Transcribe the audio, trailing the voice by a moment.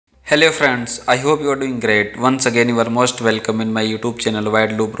Hello friends, I hope you are doing great. Once again you are most welcome in my YouTube channel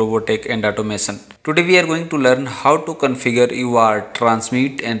voidlooprobotech and automation. Today we are going to learn how to configure UART,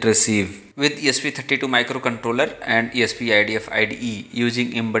 transmit and receive with ESP32 microcontroller and ESP-IDF IDE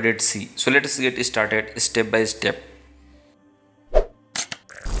using embedded C. So let us get started step by step.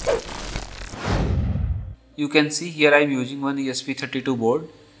 You can see here I am using one ESP32 board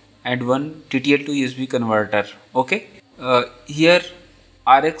and one TTL to USB converter. Okay. Here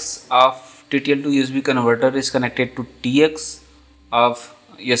RX of TTL to USB converter is connected to TX of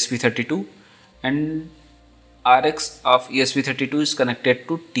ESP32 and RX of ESP32 is connected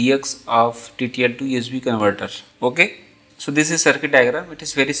to TX of TTL to USB converter. Okay. So this is circuit diagram. It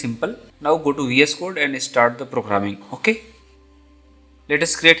is very simple. Now go to VS Code and start the programming. Okay. Let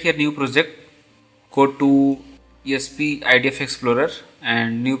us create here new project. Go to ESP-IDF Explorer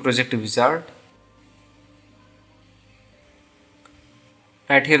and new project wizard.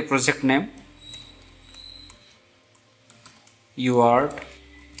 Write here project name UART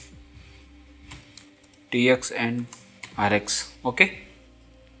TX and RX. Okay.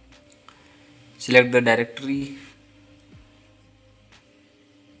 Select the directory.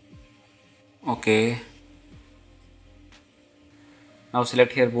 Okay. Now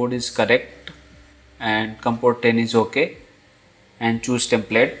select here board is correct and comport 10 is okay and choose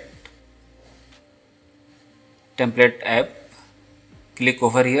template app. Click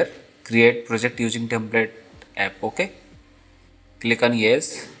over here, create project using template app. Okay, click on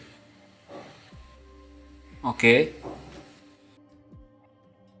yes. Okay,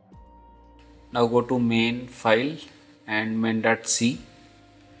 now go to main file and main.c.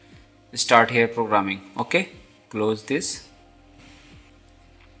 Start here programming. Okay, close this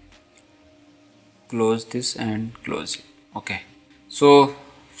and close it. Okay, so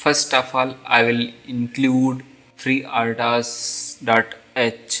first of all I will include freeRTAS.h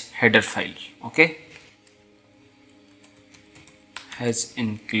header file. Okay, has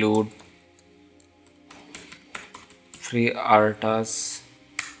include freeRTAS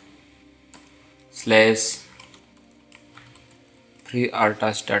 /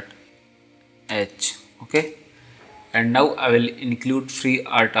 freeRTAS.h. Okay, and now I will include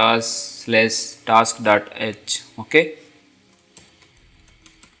freeRTAS / task.h. Okay,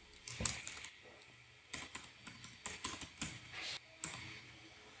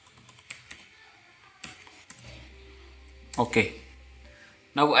 okay.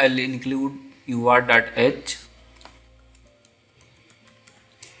 Now I will include UART.h.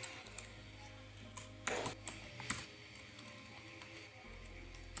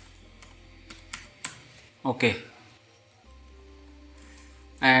 Okay,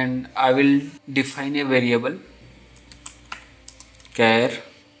 and I will define a variable char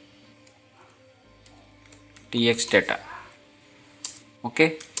tx data.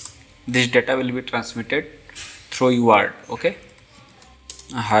 Okay, this data will be transmitted through UART. Okay,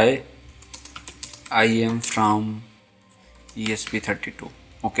 hi, I am from ESP32.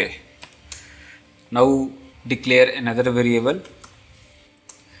 Okay, now declare another variable.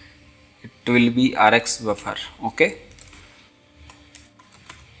 It will be RX buffer. Okay,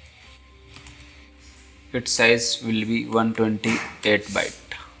 its size will be 128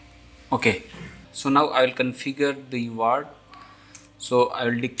 byte. Okay, so now I will configure the UART. So I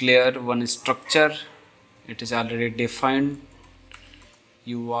will declare one structure. It is already defined,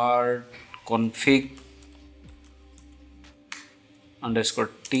 UART config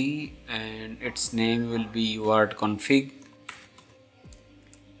 _t, and its name will be UART config.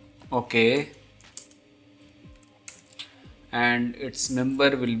 Okay, and its member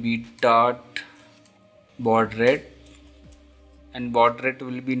will be dot baud rate, and baud rate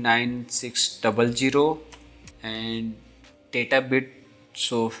will be 9600 and data bit,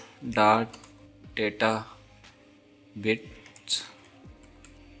 so dot data bits.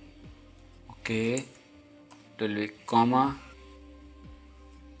 Okay, it will be comma,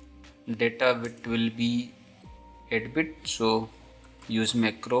 data bit will be 8 bit, so use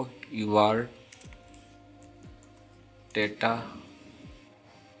macro UART data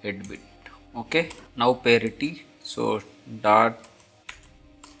 8 bit. Okay, now parity, so dot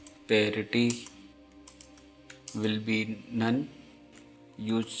parity will be none,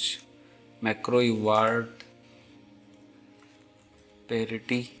 use macro UART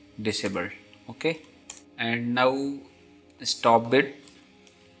parity disabled. Okay, and now stop bits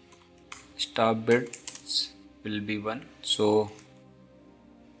will be 1, so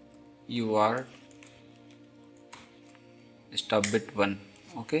UART stop bit 1.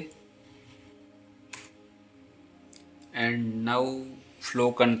 Okay, and now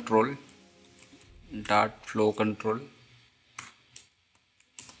flow control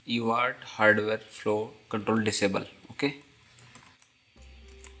UART hardware flow control disable. Okay.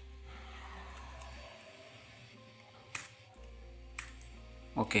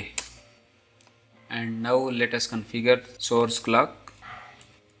 Okay. And now let us configure source clock.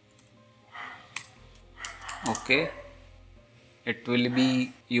 Okay. It will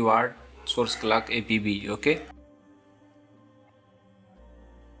be UART source clock APB. Okay.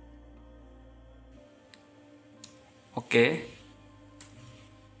 Okay.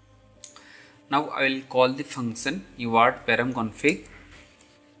 Now I will call the function UART param config.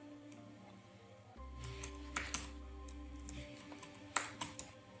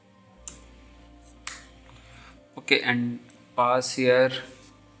 Okay, and pass here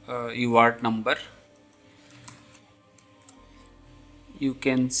UART number. You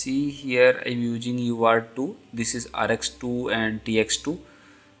can see here I am using UART2. This is RX2 and TX2.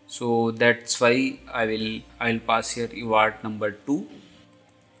 So that's why I will pass here UART number 2.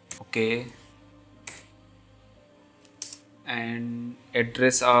 Okay. And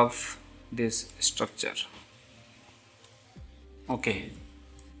address of this structure. Okay.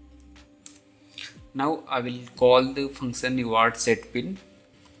 Now I will call the function UART set pin.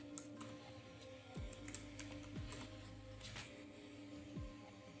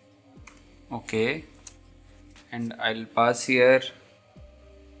 Okay. And I'll pass here,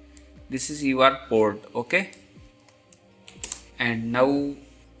 this is UART port. Okay. And now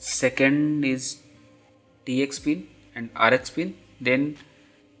second is TX pin and RX pin. Then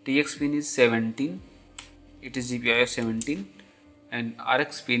TX pin is 17. It is GPIO 17 and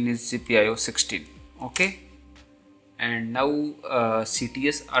RX pin is GPIO 16. Okay. And now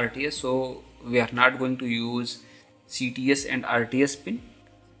CTS RTS, so we are not going to use CTS and RTS pin,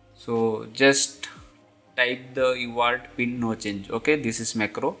 so just type the UART pin no change. Okay, this is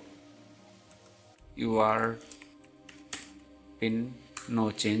macro UART pin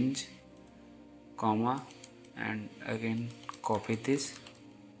no change, comma, and again copy this.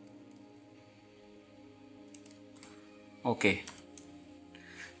 Okay.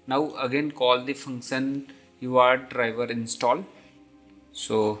 Now again call the function UART driver install.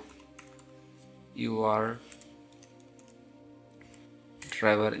 So UART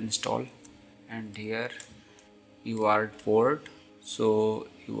driver install, and here UART port. So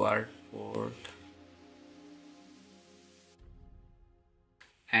UART port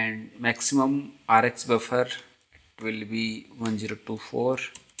and maximum RX buffer, it will be 1024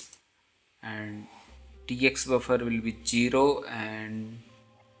 and TX buffer will be 0, and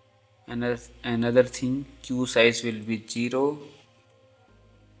another thing, Q size will be 0,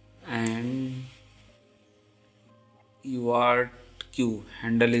 and UART Q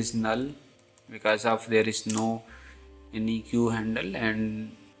handle is null because of there is no any Q handle,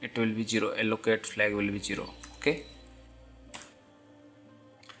 and it will be 0. Allocate flag will be 0. Okay.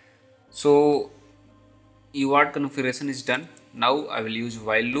 So UART configuration is done. Now I will use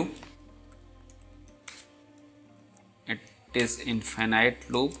while loop. It is infinite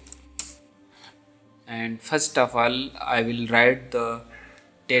loop, and first of all I will write the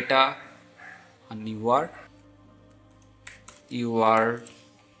data on UART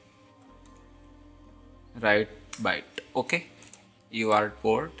write byte. Okay, UART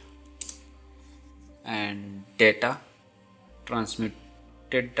port and data,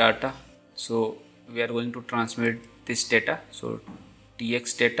 transmitted data. So we are going to transmit this data, so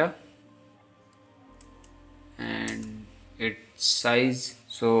TX data and its size,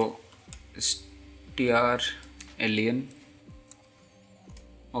 so strlen.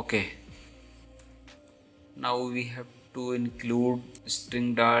 Okay, now we have to include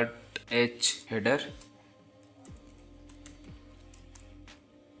string.h header.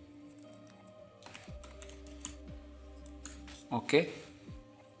 Okay,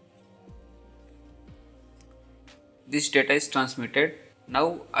 this data is transmitted.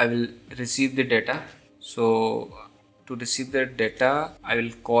 Now I will receive the data. So to receive the data I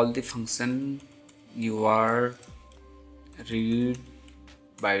will call the function UART read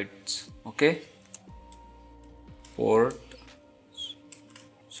bytes. Okay, port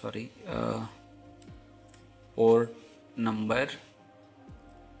number.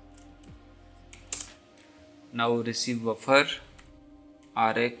 Now receive buffer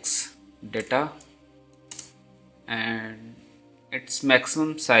RX data and its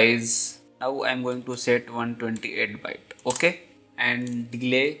maximum size. Now I am going to set 128 byte. Okay, and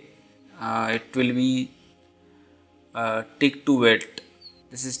delay, it will be tick to wait.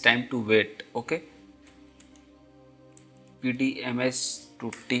 This is time to wait. Okay, PDMS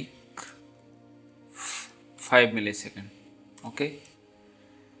to tick 5 millisecond. Okay,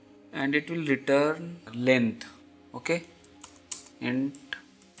 and it will return length. Okay, int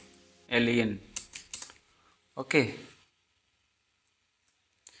alien. Okay,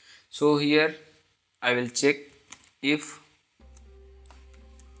 so here I will check if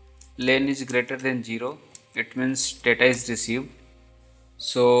len is greater than 0, it means data is received.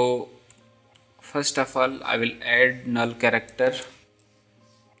 So first of all I will add null character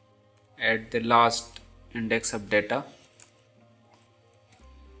at the last index of data.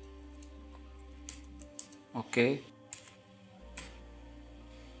 Okay,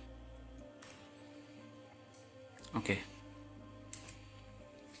 okay,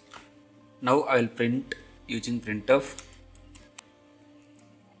 now I will print using printf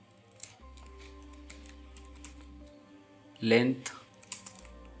length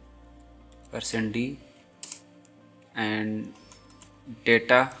 %d and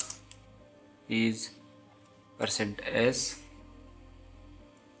data is %s.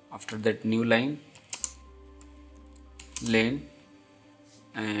 After that new line len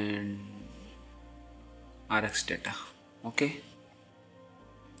and rx data. Okay,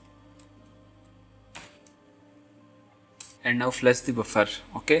 and now flush the buffer.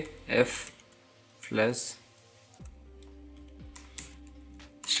 Okay, f flush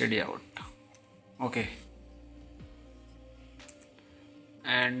steady out. Okay,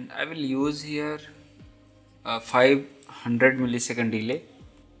 and I will use here 500 millisecond delay.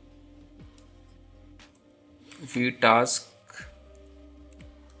 View task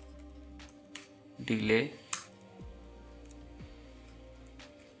delay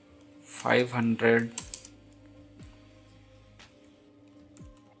 500 .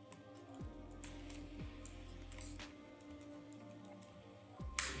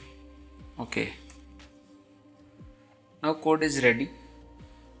 Okay, now code is ready.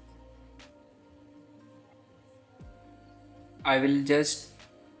 I will just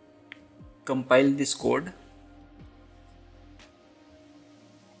compile this code.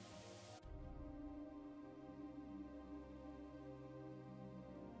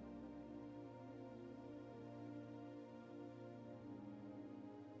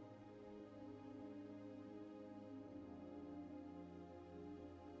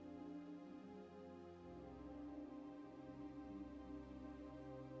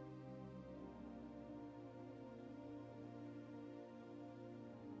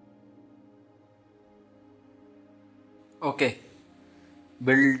 Okay,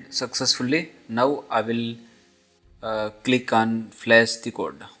 build successfully. Now I will click on flash the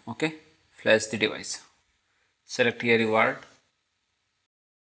code. Okay, flash the device. Select here UART.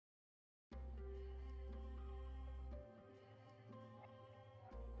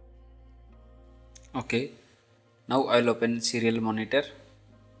 Okay, now I will open serial monitor.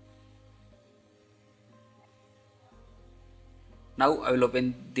 Now I will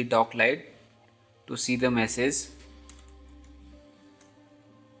open the dock light to see the message.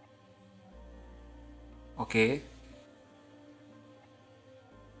 Okay,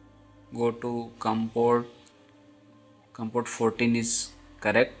 go to comport 14 is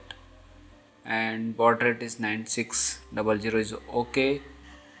correct and baud rate is 9600 is okay.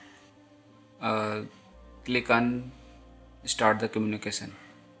 Click on start the communication.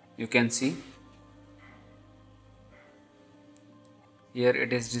 You can see here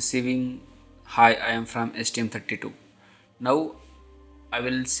it is receiving hi, I am from STM32. Now I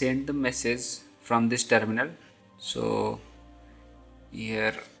will send the message from this terminal. So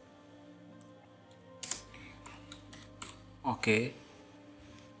here, okay,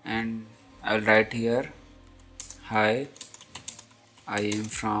 and I will write here hi, I am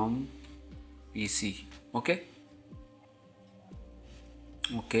from PC. Okay,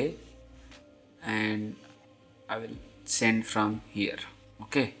 okay, and I will send from here.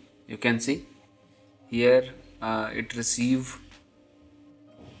 Okay, you can see here it receive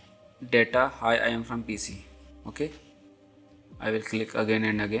data hi, I am from PC. Okay, I will click again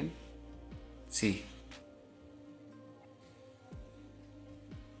and again. See,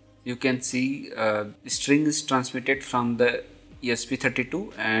 you can see string is transmitted from the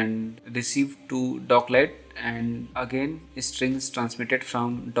ESP32 and received to dock light, and again string is transmitted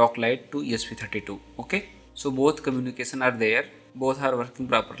from dock light to ESP32. Okay, so both communication are there, both are working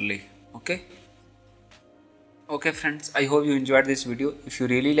properly. Okay. Okay friends, I hope you enjoyed this video. If you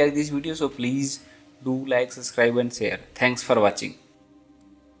really like this video, so please do like, subscribe and share. Thanks for watching.